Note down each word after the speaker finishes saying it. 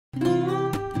Okay,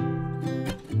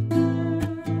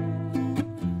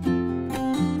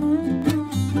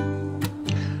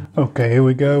 here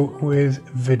we go with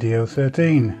video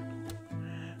 13.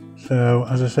 So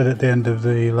as I said at the end of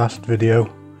the last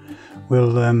video,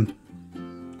 we'll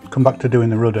come back to doing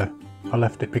the rudder. I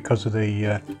left it because of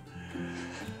the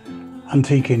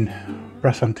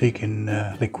brass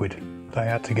antiquing liquid that I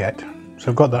had to get.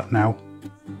 So I've got that now,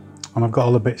 and I've got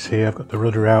all the bits here. I've got the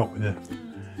rudder out with the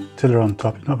tiller on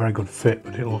top. It's not a very good fit,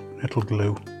 but it'll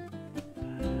glue.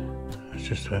 It's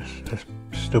just a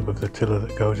stub of the tiller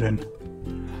that goes in,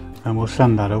 and we'll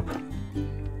sand that up,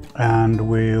 and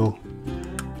we'll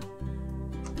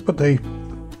put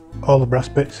all the brass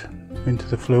bits into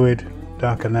the fluid,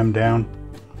 darken them down,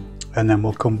 and then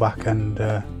we'll come back and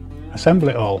assemble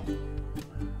it all.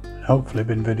 Hopefully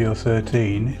in video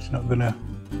 13 it's not going to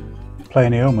play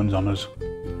any omens on us.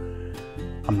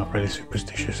 I'm not really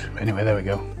superstitious. Anyway, there we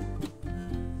go.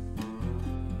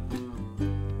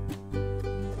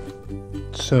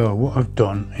 So what I've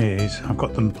done is I've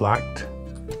got them blacked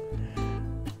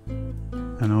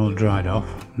and all dried off,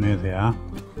 and there they are.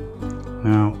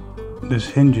 Now there's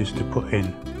hinges to put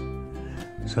in,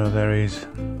 so there is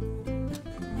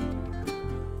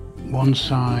one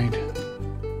side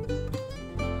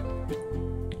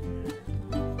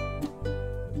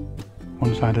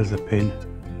has a pin,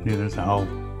 the other has a hole,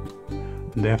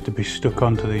 and they have to be stuck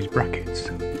onto these brackets,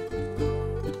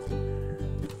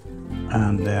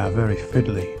 and they are very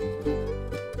fiddly.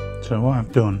 So what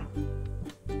I've done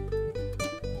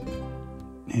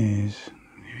is,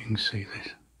 if you can see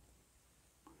this,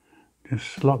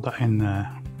 just slot that in there,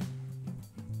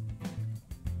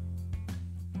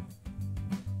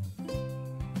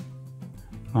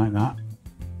 like that.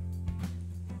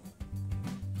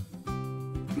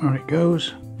 There it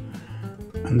goes,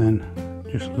 and then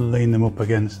just lean them up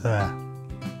against there.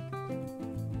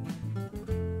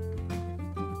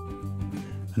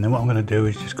 And then what I'm going to do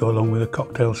is just go along with a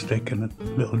cocktail stick and a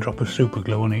little drop of super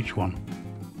glue on each one.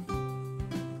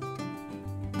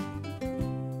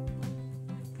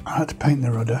 I had to paint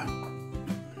the rudder,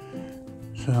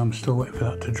 so I'm still waiting for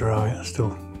that to dry. It's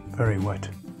still very wet,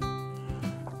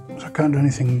 so I can't do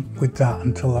anything with that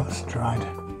until that's dried.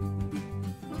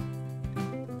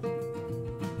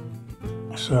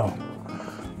 So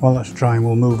while that's drying,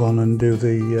 we'll move on and do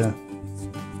the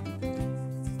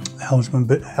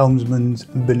helmsman's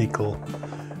binnacle,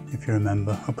 if you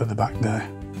remember, up at the back there.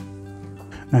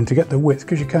 And to get the width,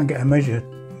 because you can't get a measure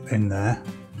in there,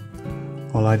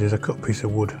 all I did is I cut a piece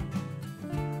of wood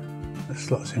that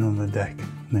slots in on the deck,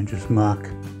 and then just mark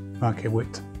your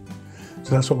width.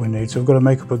 So that's what we need. So we've got to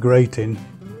make up a grating.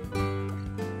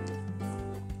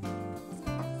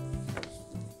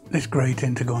 This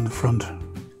grating to go on the front,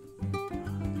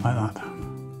 like that,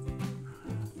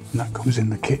 and that comes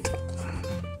in the kit.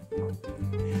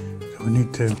 So we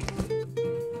need to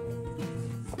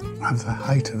have the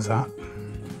height of that.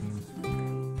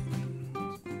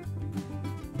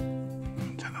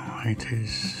 The height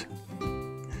is,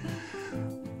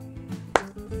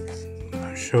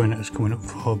 I'm showing it as coming up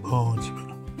 4 boards, but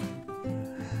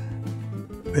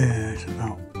yeah, it's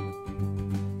about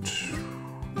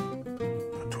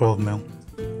 12 mil.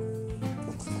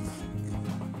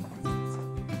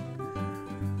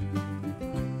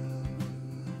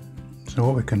 So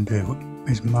what we can do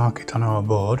is mark it on our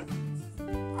board. I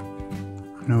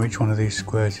know each one of these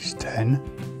squares is 10,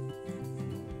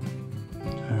 so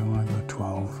I go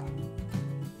 12.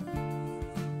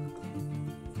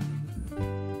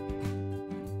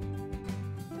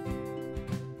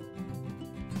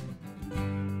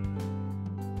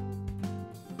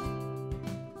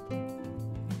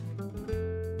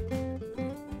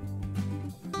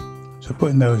 So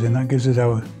putting those in, that gives us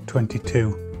our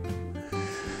 22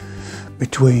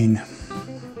 between,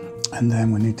 and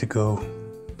then we need to go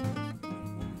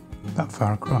that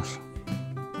far across.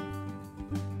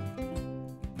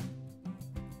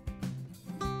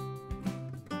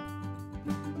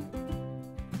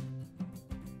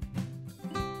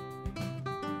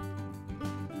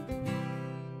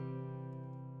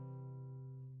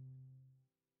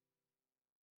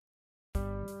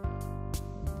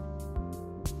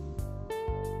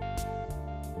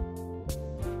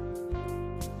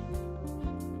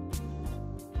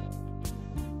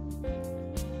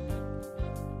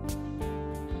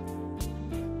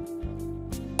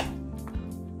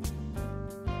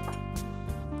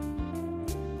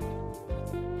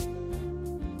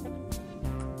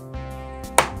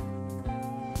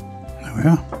 There we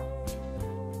are.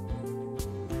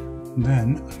 And then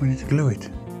we need to glue it.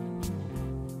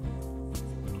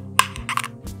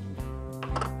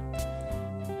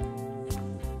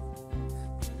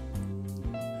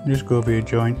 Just go over your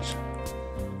joints.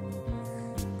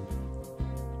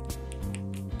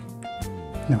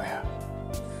 There we are.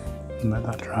 And let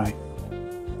that dry.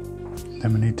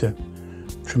 Then we need to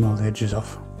trim all the edges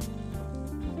off.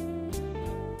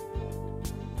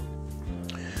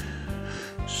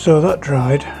 So that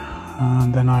dried,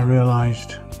 and then I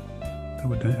realised that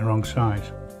we'd done it the wrong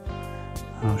size.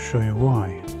 And I'll show you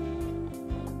why.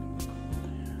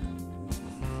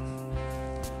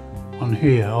 On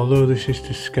here, although this is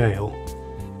to scale,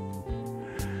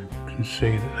 you can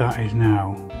see that that is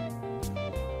now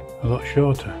a lot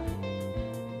shorter.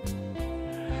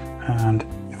 And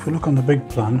if we look on the big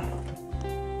plan,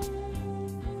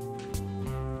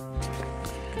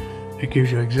 it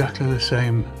gives you exactly the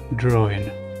same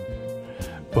drawing,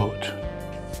 but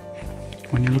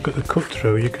when you look at the cut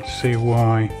through, you can see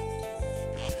why.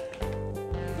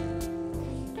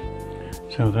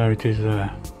 So there it is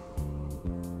there.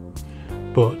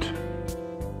 But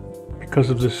because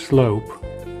of the slope,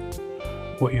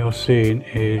 what you're seeing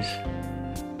is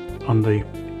on the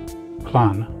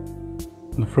plan,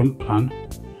 on the front plan,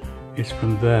 is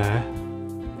from there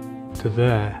to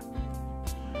there.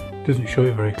 It doesn't show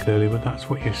it very clearly, but that's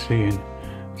what you're seeing.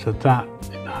 So that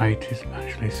height is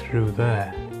actually through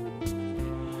there.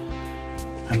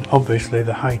 And obviously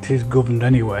the height is governed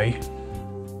anyway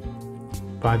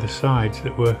by the sides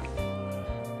that were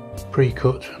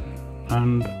pre-cut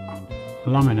and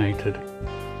laminated,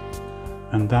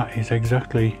 and that is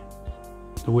exactly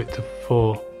the width of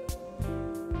 4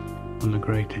 on the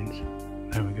gratings.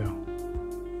 There we go.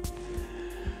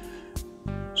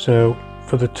 So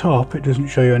for the top, it doesn't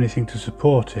show you anything to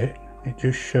support it, it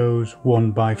just shows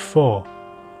 1 by 4,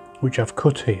 which I've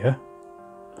cut here.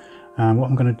 And what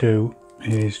I'm going to do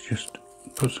is just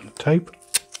put some tape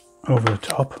over the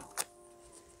top.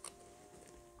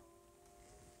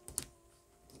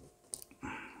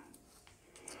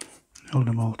 Hold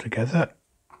them all together,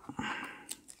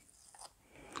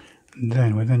 and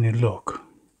then with any luck,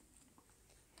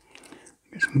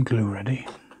 get some glue ready.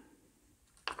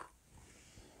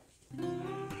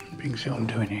 You can see what I'm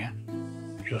doing here.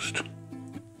 Just try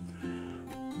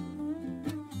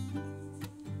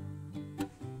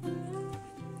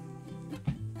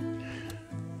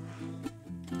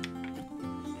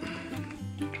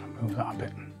and move that a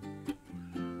bit.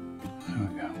 There we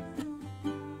go.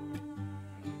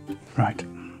 Right,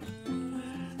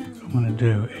 what I'm going to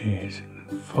do is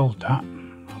fold that,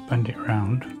 I'll bend it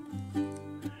round, and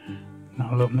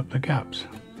that'll open up the gaps.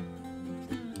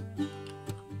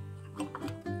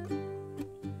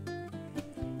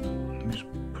 Just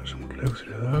put some glue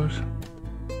through those,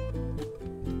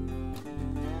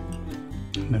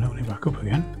 and then open it back up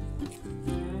again.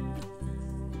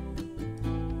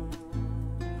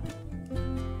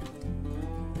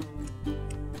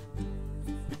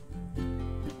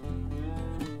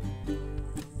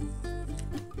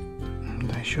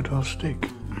 They should all stick.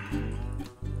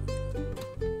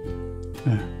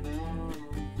 There.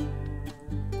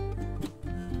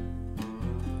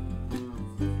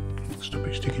 Stop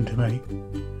it sticking to me.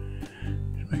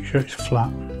 Just make sure it's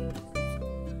flat.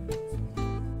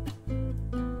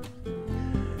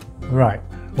 Right,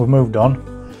 we've moved on.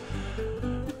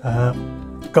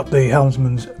 Got the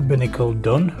helmsman's binnacle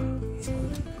done,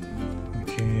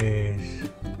 which is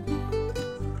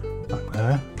back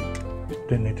there.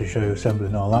 Didn't need to show you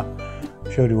assembling all that.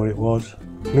 Showed you what it was,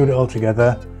 glued it all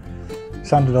together,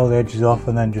 sanded all the edges off,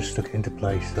 and then just stuck it into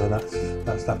place. So that's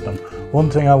that done. One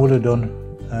thing I would have done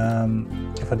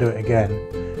if I do it again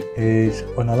is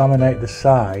when I laminate the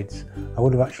sides, I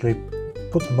would have actually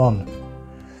put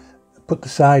the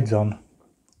sides on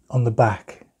the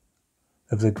back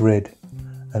of the grid,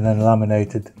 and then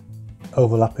laminated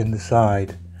overlapping the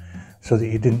side so that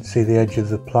you didn't see the edge of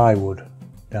the plywood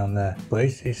down there, but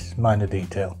it's minor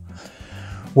detail.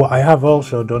 What I have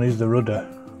also done is the rudder,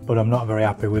 but I'm not very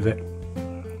happy with it.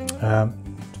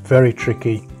 Very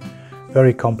tricky,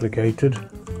 very complicated,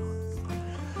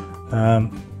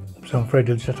 so I'm afraid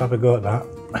you'll just have to have a go at that.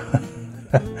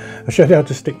 I showed you how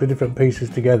to stick the different pieces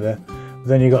together, but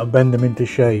then you've got to bend them into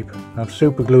shape. I've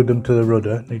super glued them to the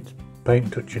rudder, needs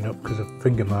paint touching up because of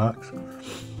finger marks.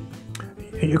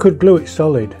 You could glue it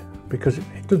solid because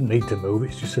it doesn't need to move,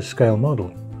 it's just a scale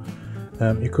model.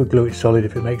 You could glue it solid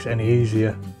if it makes it any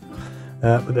easier,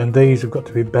 but then these have got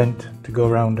to be bent to go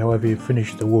around however you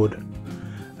finish the wood,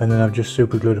 and then I've just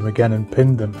super glued them again and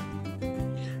pinned them.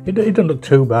 It doesn't look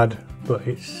too bad, but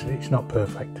it's not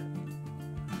perfect,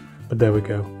 but there we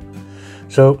go.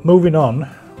 So moving on,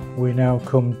 we now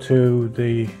come to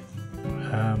the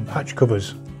hatch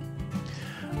covers,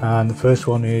 and the first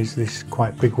one is this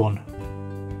quite big one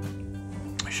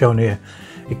shown here.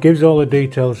 It gives all the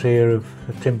details here of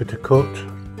the timber to cut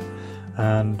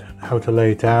and how to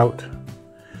lay it out.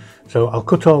 So I'll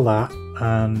cut all that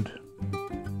and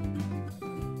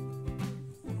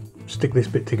stick this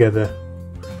bit together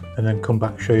and then come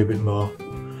back and show you a bit more.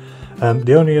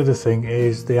 The only other thing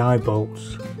is the eye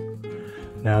bolts.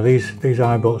 Now these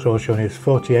eye bolts are all shown here, there's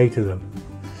 48 of them,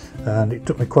 and it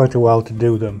took me quite a while to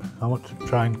do them. I want to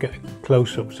try and get a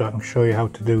close up so I can show you how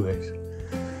to do this.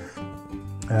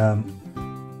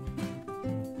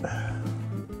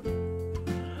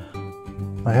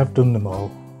 I have done them all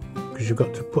because you've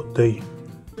got to put the,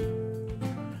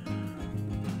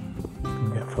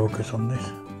 get focus on this,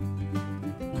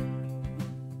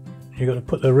 you've got to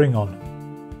put the ring on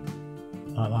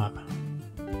like that.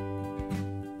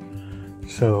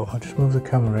 So I'll just move the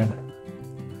camera in.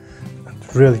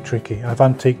 It's really tricky. I've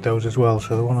antiqued those as well,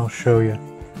 so the one I'll show you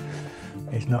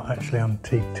is not actually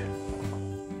antiqued,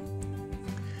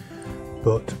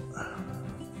 but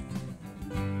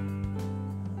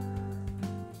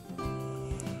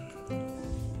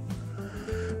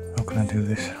how can I do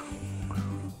this?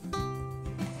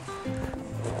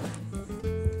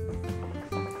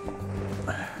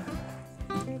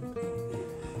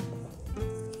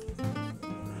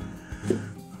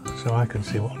 So I can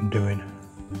see what I'm doing.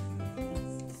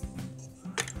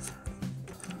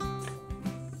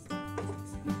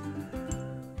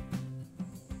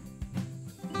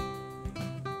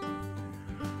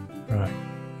 Right,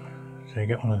 so you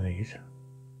get one of these.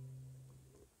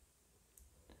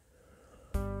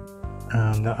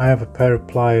 And I have a pair of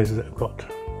pliers that have got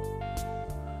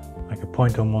like a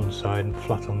point on one side and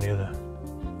flat on the other.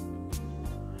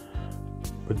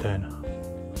 But then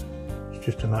it's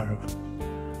just a matter of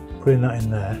putting that in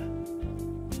there.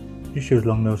 Just use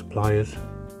long nose pliers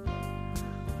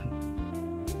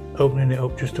and opening it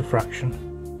up just a fraction.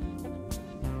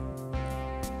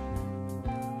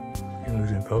 You're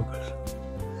losing focus.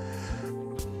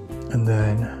 And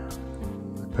then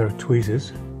a pair of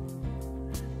tweezers.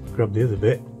 Grab the other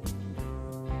bit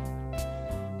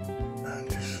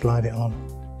and just slide it on.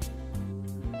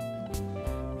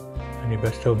 And you're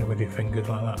best holding it with your fingers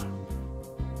like that.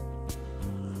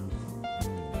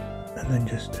 And then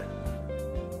just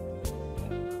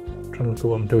try to look at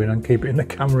what I'm doing and keep it in the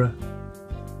camera.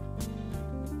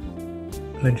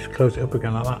 And then just close it up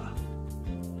again like that.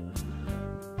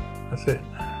 That's it.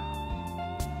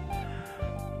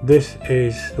 This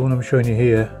is the one I'm showing you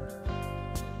here.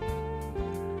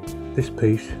 This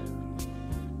piece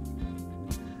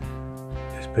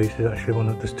is actually one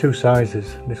of, there's two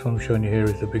sizes. This one I'm showing you here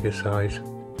is the bigger size.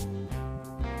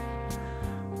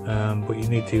 But you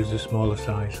need to use the smaller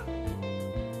size.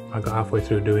 I got halfway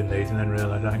through doing these and then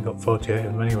realised I ain't got 48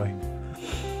 of them anyway.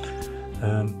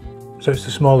 So it's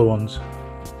the smaller ones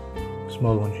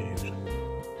you use.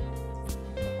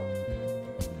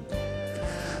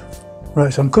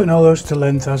 Right, so I'm cutting all those to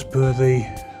length as per the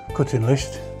cutting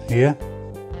list here.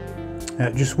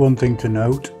 Just one thing to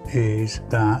note is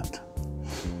that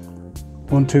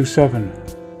 127,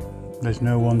 there's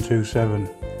no 127,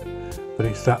 but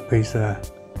it's that piece there.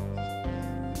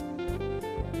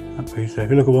 That piece there. If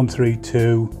you look at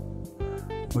 132,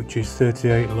 which is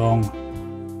 38 long,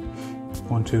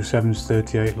 127 is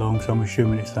 38 long, so I'm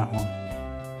assuming it's that one.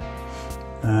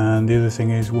 And the other thing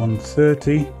is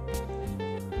 130,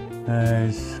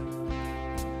 there's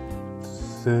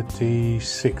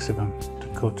 36 of them to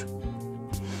cut.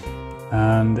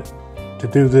 And to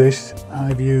do this,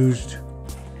 I've used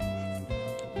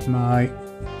my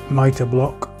mitre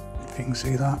block, if you can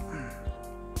see that,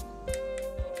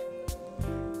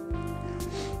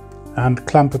 and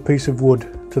clamp a piece of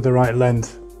wood to the right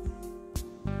length.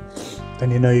 Then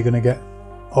you know you're going to get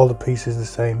all the pieces the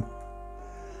same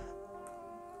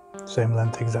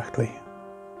length exactly.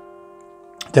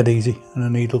 Dead easy, and a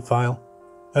needle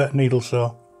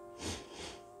saw.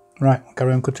 Right, I'll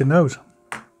carry on cutting those.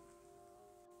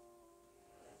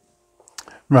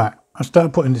 Right, I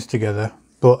started putting this together,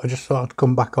 but I just thought I'd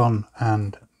come back on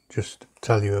and just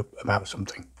tell you about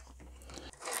something.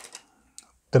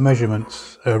 The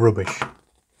measurements are rubbish.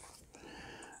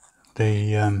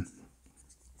 The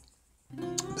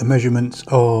measurements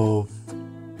of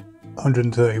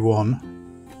 131,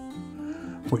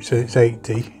 which says it's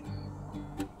 80,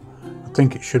 I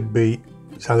think it should be,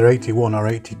 it's either 81 or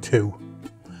 82.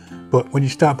 But when you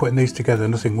start putting these together,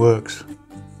 nothing works.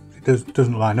 It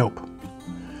doesn't line up.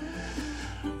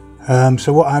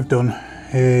 So what I've done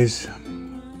is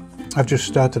I've just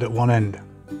started at one end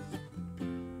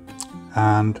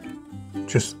and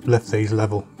just left these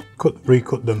level,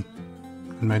 recut them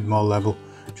and made them all level.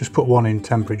 Just put one in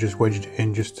temporary, just wedged it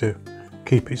in just to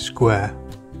keep it square.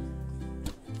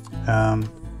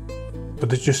 but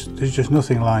there's just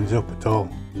nothing lines up at all.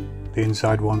 The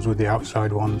inside ones with the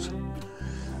outside ones.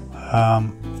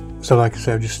 So like I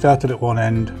said, I've just started at one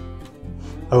end,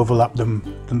 overlap them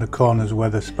in the corners where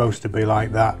they're supposed to be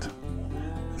like that.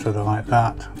 So they're like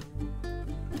that.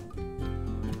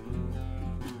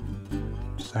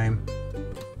 Same.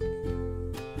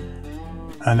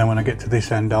 And then when I get to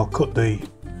this end, I'll cut the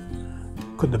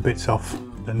bits off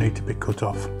that need to be cut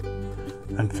off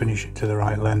and finish it to the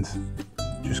right length.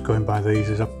 Just going by these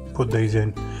as I put these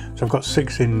in. So I've got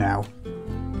 6 in now.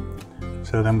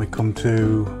 So then we come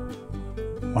to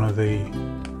one of the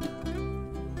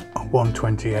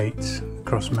 1/28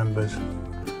 cross members.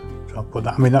 So I'll put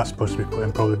that. I mean, that's supposed to be put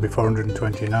in probably before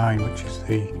 129, which is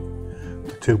the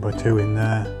 2x2 in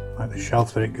there, like the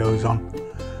shelf that it goes on.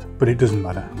 But it doesn't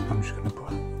matter. I'm just going to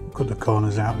cut the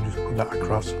corners out and just put that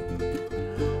across.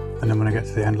 And then when I get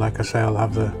to the end, like I say, I'll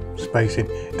have the spacing.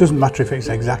 It doesn't matter if it's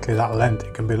exactly that length.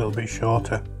 It can be a little bit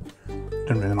shorter.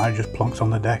 Doesn't really matter. It just plonks on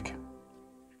the deck.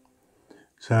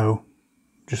 So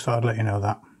just thought I'd let you know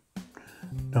that.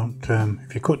 Don't,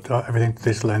 if you cut everything to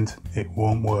this length, it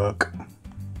won't work.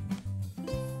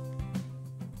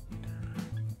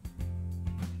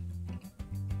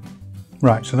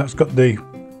 Right, so that's got the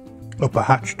upper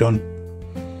hatch done.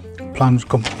 Plan's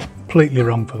completely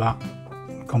wrong for that.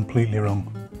 Completely wrong.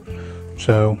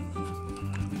 So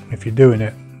if you're doing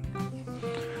it,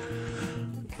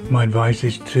 my advice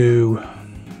is to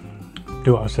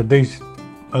do what I said. These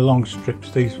are long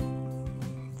strips, these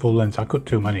full lengths. I cut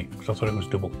too many because I thought it was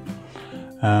double.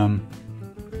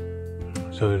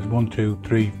 So there's 1, 2,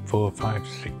 3, 4, 5,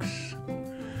 6,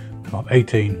 about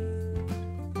 18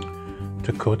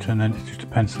 to cut, and then it's just a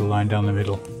pencil line down the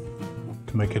middle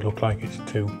to make it look like it's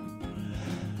 2.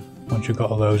 Once you've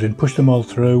got all those in, push them all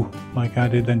through like I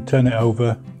did, then turn it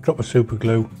over, drop a super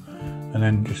glue, and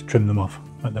then just trim them off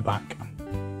at the back.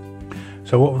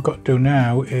 So what we've got to do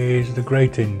now is the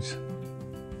gratings.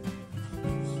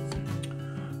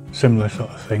 Similar sort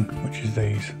of thing, which is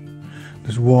these.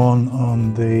 There's one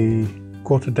on the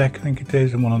quarter deck, I think it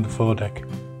is, and one on the fore deck.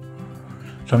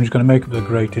 So I'm just going to make up the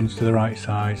gratings to the right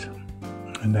size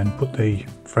and then put the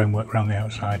framework around the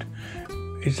outside.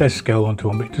 It says scale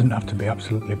 1:1, but it doesn't have to be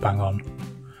absolutely bang on.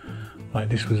 Like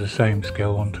this was the same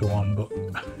scale 1:1, but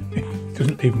it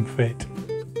doesn't even fit.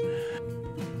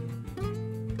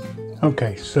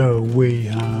 Okay, so we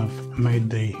have made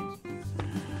the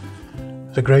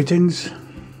gratings.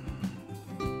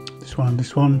 This one and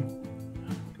this one.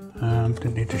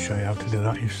 Didn't need to show you how to do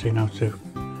that. You've seen how to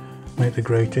make the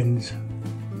gratings.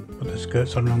 Put the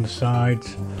skirts on around the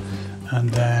sides, and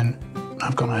then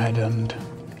I've gone ahead and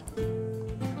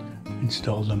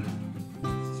installed them.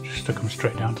 Just stuck them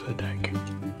straight down to the deck,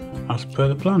 as per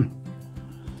the plan.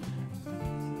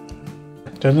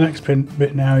 So the next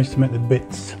bit now is to make the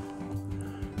bits.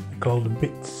 They're called the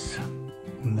bits,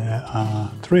 and there are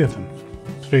 3 of them.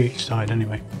 3 each side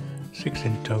anyway. 6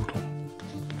 in total.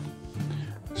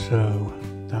 So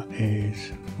that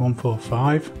is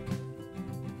 145.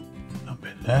 That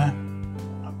bit there.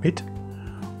 That bit.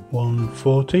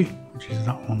 140, which is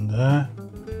that one there.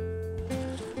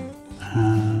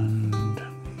 And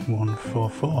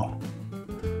 144,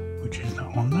 which is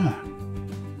that one there.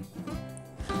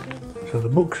 So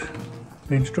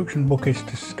the instruction book is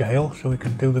to scale, so we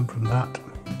can do them from that.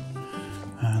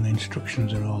 And the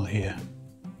instructions are all here.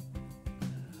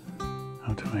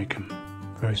 How to make them.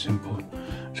 Very simple.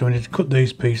 So we need to cut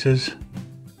these pieces.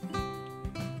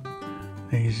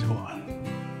 These, what,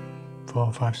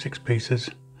 4, 5, 6 pieces.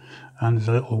 And there's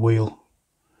a little wheel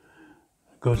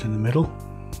that goes in the middle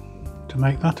to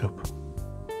make that up.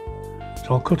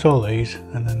 So I'll cut all these,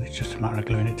 and then it's just a matter of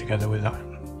gluing it together with that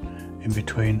in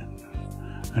between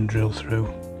and drill through.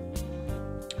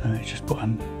 And it's just put a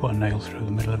nail through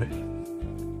the middle of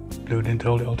it, glued in to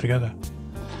hold it all together.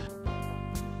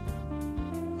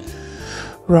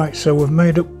 Right, so we've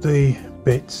made up the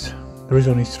bits. There is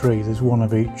only 3, there's 1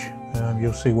 of each.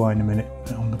 You'll see why in a minute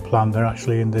on the plan. They're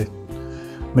actually in the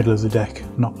middle of the deck,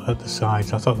 not at the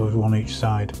sides. I thought there was 1 each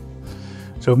side.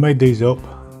 So I've made these up.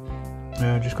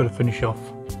 Just got to finish off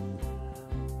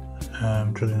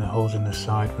drilling the holes in the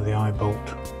side for the eye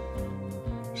bolt.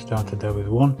 Started there with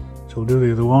 1, so we'll do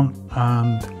the other one,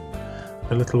 and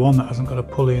the little one that hasn't got a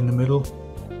pulley in the middle.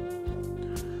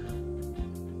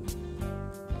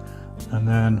 And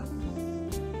then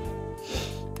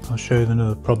I'll show you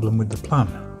another problem with the plan.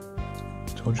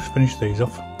 So I'll just finish these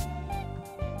off.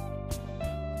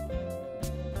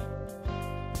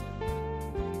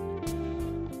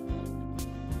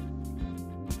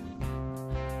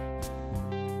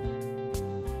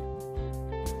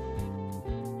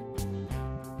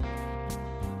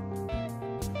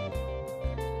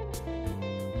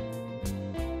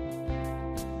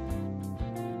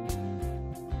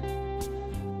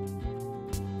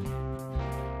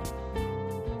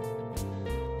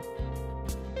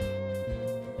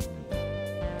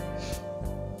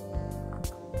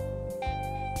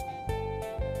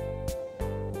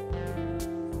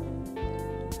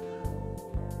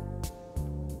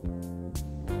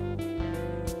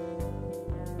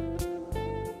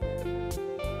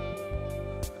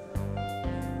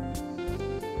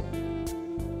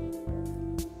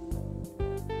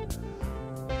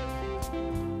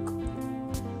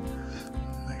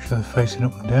 so they're facing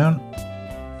up and down.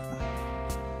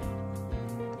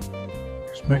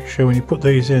 Just make sure when you put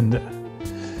these in that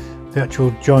the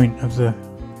actual joint of the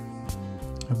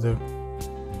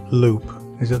loop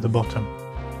is at the bottom.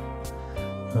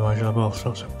 Otherwise you'll have all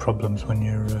sorts of problems when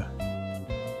you're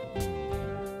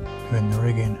doing the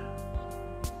rigging.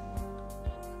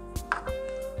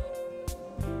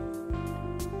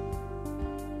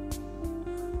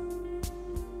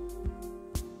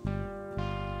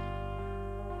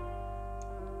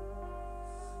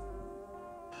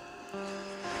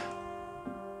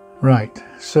 Right,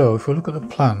 so if we look at the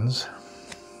plans,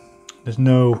 there's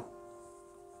no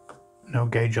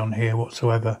gauge on here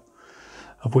whatsoever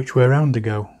of which way around to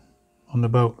go on the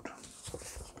boat,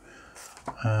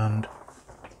 and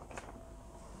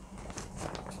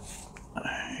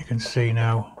you can see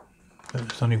now that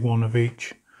there's only one of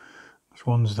each. This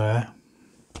one's there.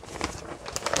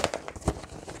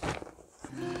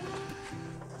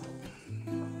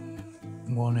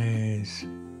 One is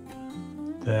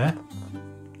there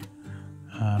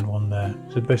and one there,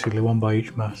 so basically one by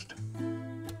each mast,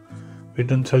 but it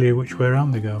doesn't tell you which way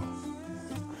around they go.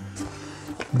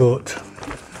 But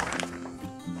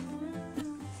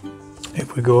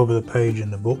if we go over the page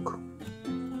in the book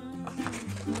and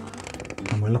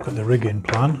we look at the rigging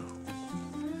plan,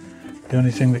 the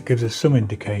only thing that gives us some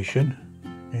indication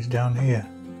is down here,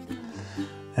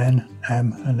 N,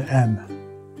 M and M.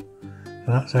 So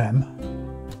that's M,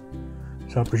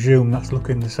 so I presume that's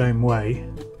looking the same way.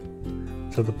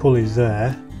 So the pulley's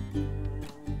there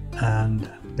and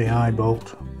the eye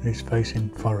bolt is facing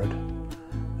forward,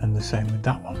 and the same with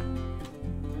that one.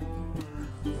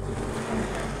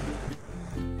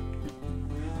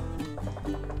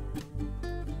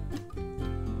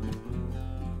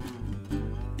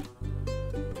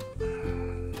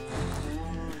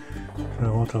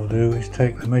 So what I'll do is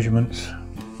take the measurements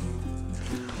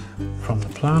from the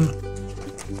plan .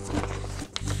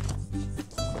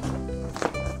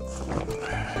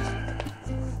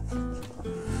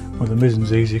 Well, the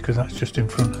mizzen's easy because that's just in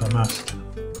front of the mast,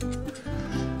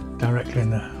 directly in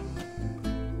the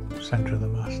centre of the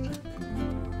mast,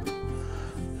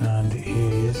 and it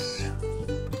is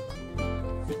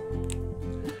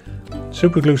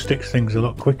super glue sticks things a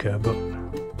lot quicker, but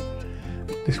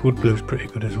this wood glue is pretty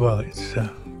good as well. It's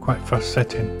quite fast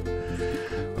setting,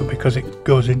 but because it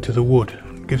goes into the wood,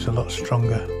 it gives a lot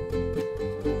stronger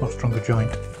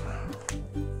joint.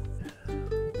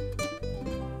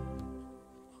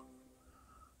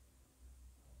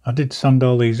 I did sand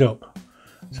all these up,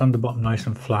 sand the bottom nice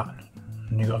and flat,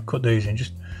 and you've got to cut these in.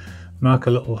 Just mark a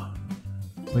little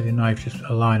with your knife, just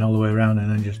a line all the way around, and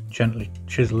then just gently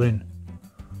chisel in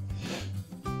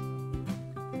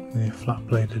with your flat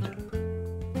bladed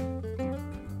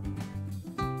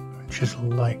chisel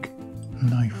like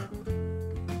knife.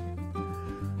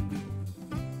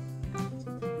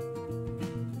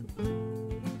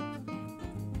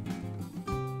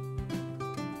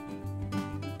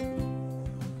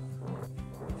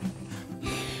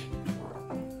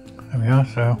 There we are,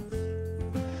 so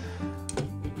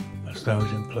that's those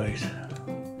in place.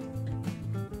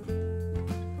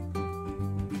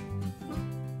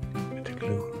 Bit of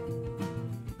glue.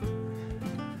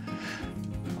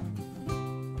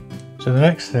 So the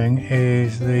next thing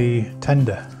is the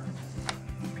tender,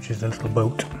 which is the little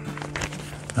boat,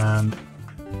 and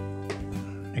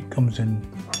it comes in,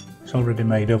 it's already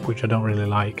made up, which I don't really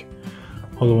like.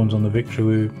 All the ones on the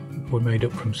Victory were made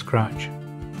up from scratch.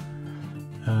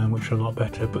 Which are a lot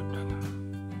better, but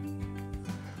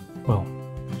well,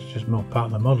 it's just more part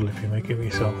of the model if you make it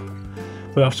yourself.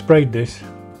 But I've sprayed this,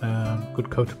 good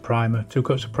coat of primer, 2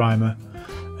 coats of primer,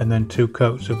 and then 2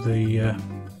 coats of the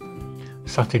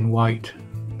satin white,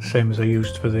 same as I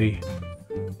used for the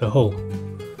hull.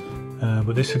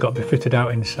 But this has got to be fitted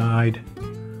out inside,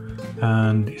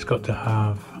 and it's got to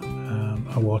have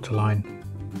a waterline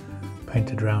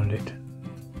painted around it,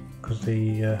 because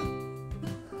the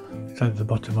at the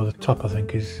bottom or the top, I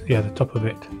think, is, yeah, the top of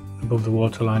it above the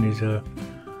waterline is a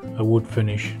wood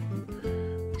finish,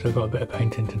 so I've got a bit of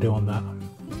painting to do on that.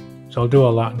 So I'll do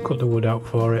all that and cut the wood out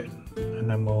for it, and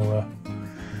then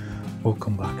we'll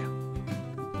come back.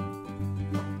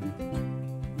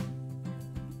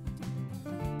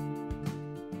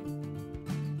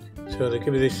 So they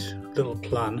give you this little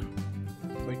plan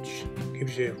which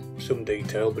gives you some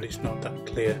detail, but it's not that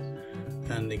clear,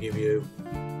 and they give you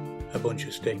a bunch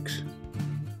of sticks,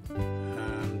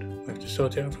 and we have to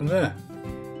sort it out from there.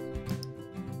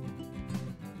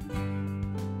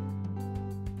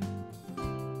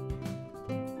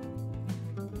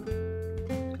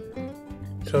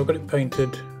 So I've got it painted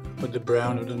with the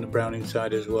brown. I've done the brown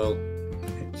inside as well.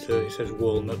 It's it says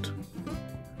walnut,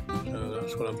 so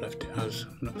that's what I've left it as.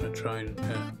 I'm not going to try and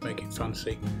make it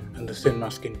fancy. And the thin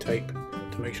masking tape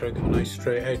to make sure I get a nice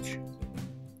straight edge.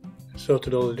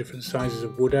 Sorted all the different sizes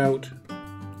of wood out,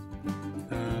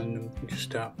 and just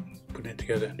start putting it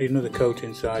together. Need another coat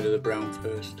inside of the brown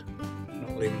first, I'm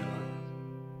not leaving it like that.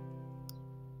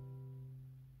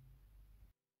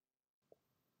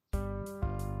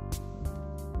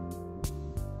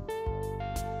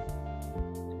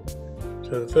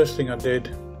 So the first thing I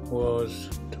did was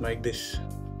to make this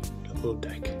little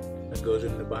deck that goes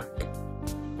in the back,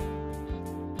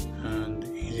 and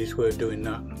the easiest way of doing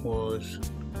that was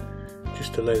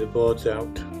just to lay the boards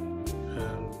out,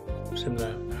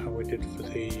 similar how we did for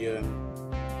the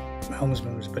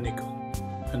helmsman's binnacle,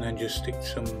 and then just stick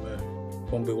some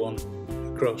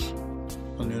 1x1 across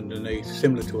on the underneath,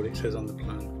 similar to what it says on the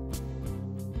plan,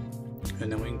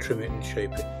 and then we can trim it and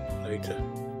shape it later.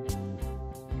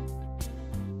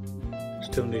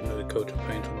 Still need another coat of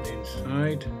paint on the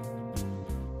inside,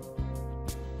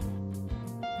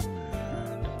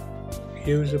 and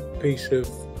use a piece of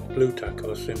blue tack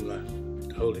or similar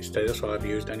to hold it steady. That's what I've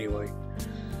used anyway,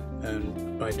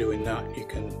 and by doing that you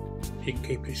can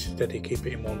keep it steady, keep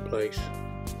it in one place.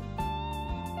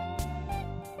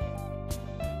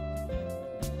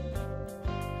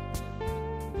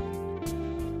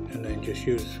 And then just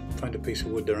find a piece of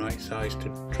wood the right size to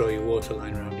draw your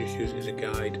waterline around. Just use it as a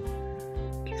guide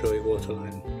to draw your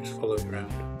waterline, just follow it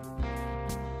around.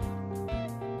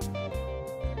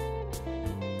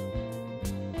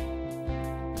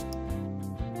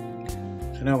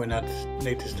 So now we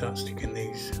need to start sticking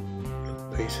these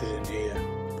little pieces in here.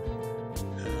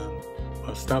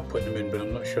 I'll start putting them in, but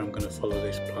I'm not sure I'm going to follow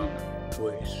this plan the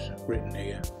way it's written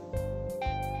here,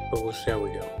 but we'll see how we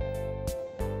go.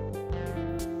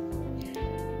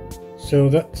 So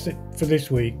that's it for this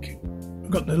week.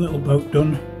 I've got the little boat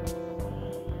done,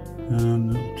 the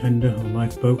little tender or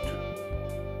lifeboat.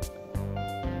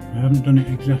 I haven't done it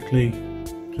exactly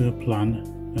to the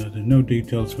plan. There's no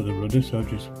details for the rudder, so I've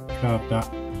just carved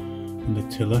that and the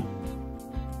tiller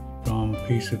from a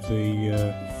piece of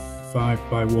the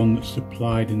 5x1 that's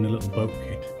supplied in the little boat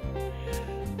kit.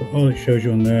 But all it shows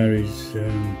you on there is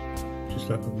just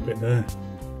that little bit there,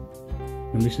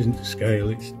 and this isn't to scale,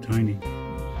 it's tiny.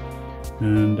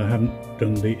 And I haven't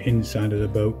done the inside of the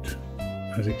boat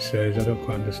as it says. I don't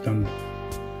quite understand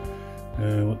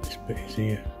what this bit is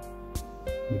here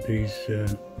with these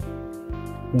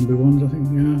 1x1s, I think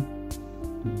they are.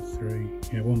 3,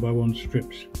 yeah, 1x1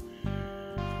 strips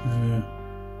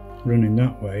running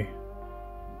that way,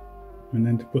 and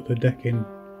then to put the deck in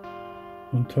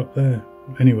on top there.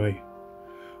 Anyway,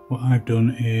 what I've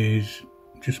done is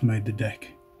just made the deck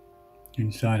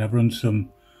inside. I've run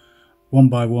some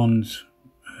 1x1s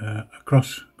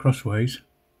crossways,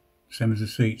 same as the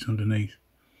seats underneath,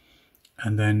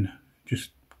 and then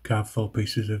just carved 4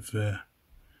 pieces of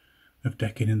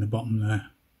decking in the bottom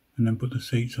there, and then put the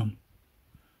seats on.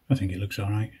 I think it looks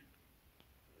alright.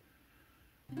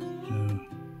 So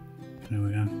there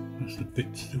we are, that's the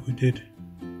bits that we did.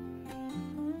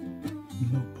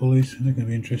 Little pulleys, they're going to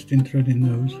be interesting threading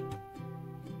those.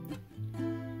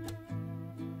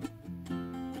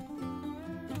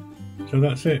 So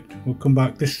that's it. We'll come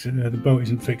back. The boat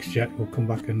isn't fixed yet. We'll come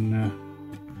back and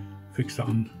fix that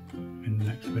on in the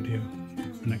next video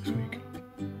for next week.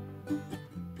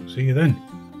 See you then.